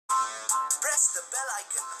Press the bell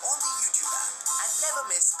icon on the YouTube app and never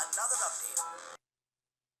miss another update.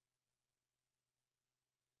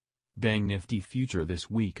 Banknifty future this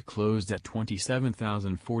week closed at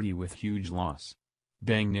 27,040 with huge loss.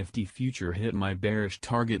 Banknifty future hit my bearish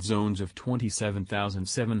target zones of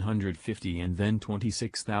 27,750 and then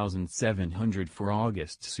 26,700 for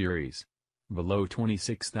August series. Below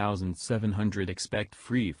 26,700 expect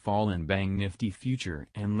free fall in Banknifty future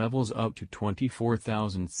and levels up to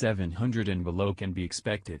 24,700 and below can be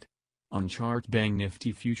expected. On chart,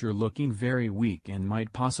 Banknifty future looking very weak and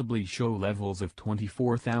might possibly show levels of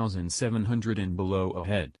 24,700 and below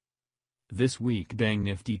ahead. This week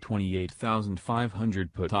Banknifty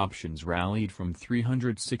 28,500 put options rallied from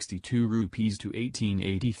 362 rupees to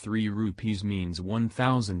 1883 rupees, means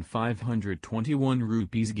 1,521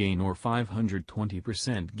 rupees gain or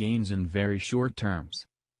 520% gains in very short terms.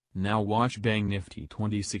 Now watch Banknifty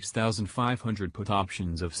 26,500 put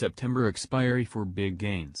options of September expiry for big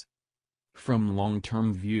gains. From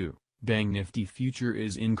long-term view, Banknifty future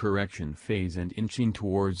is in correction phase and inching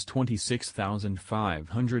towards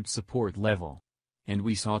 26,500 support level. And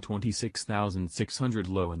we saw 26,600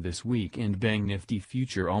 low in this week, and Banknifty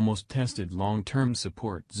future almost tested long-term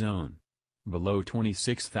support zone. Below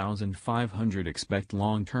 26,500 expect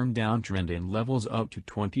long-term downtrend and levels up to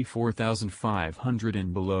 24,500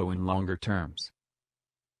 and below in longer terms.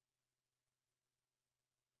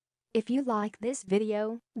 If you like this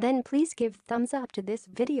video, then please give thumbs up to this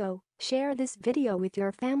video, share this video with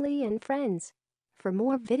your family and friends. For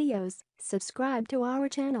more videos, subscribe to our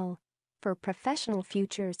channel. For professional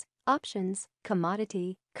futures, options,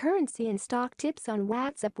 commodity, currency and stock tips on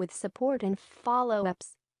WhatsApp with support and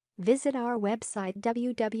follow-ups, visit our website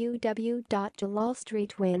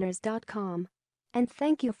www.jalalstreetwinners.com. And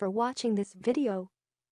thank you for watching this video.